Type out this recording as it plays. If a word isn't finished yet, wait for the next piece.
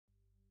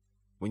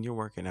When you're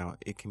working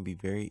out, it can be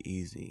very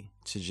easy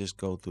to just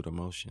go through the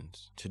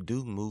motions, to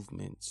do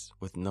movements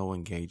with no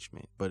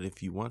engagement. But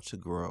if you want to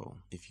grow,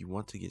 if you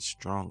want to get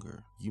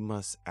stronger, you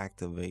must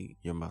activate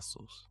your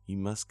muscles. You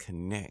must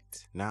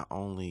connect not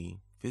only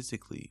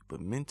physically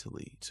but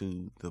mentally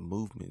to the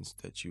movements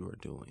that you are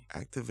doing.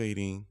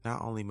 Activating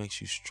not only makes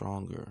you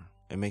stronger,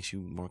 it makes you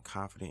more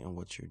confident in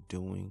what you're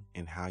doing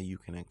and how you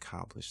can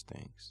accomplish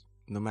things.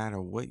 No matter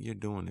what you're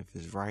doing, if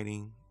it's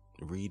writing,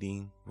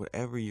 reading,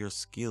 whatever your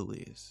skill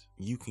is,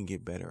 you can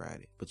get better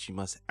at it, but you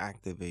must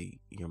activate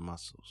your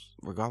muscles.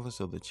 Regardless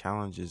of the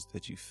challenges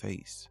that you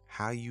face,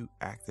 how you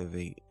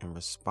activate and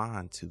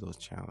respond to those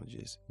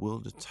challenges will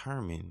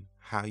determine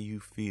how you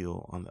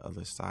feel on the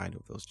other side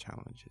of those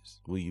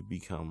challenges. Will you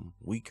become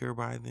weaker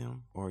by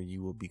them, or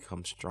you will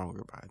become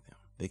stronger by them?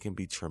 They can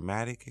be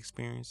traumatic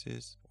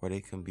experiences, or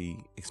they can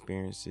be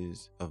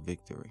experiences of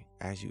victory.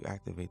 As you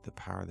activate the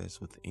power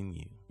that's within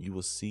you, you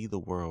will see the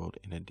world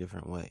in a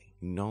different way.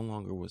 You no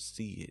longer will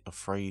see it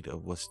afraid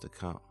of what's to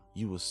come.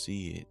 You will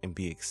see it and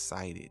be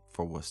excited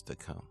for what's to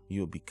come.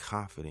 You'll be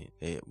confident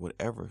that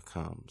whatever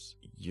comes,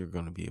 you're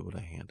going to be able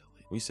to handle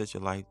it. Reset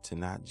your life to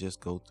not just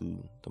go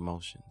through the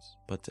motions,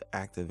 but to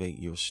activate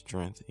your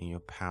strength and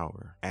your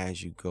power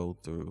as you go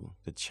through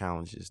the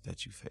challenges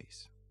that you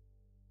face.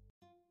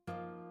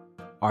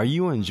 Are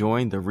you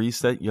enjoying the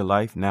Reset Your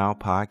Life Now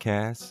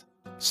podcast?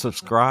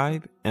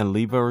 Subscribe and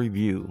leave a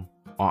review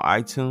on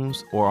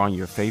iTunes or on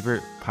your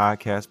favorite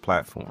podcast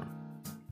platform.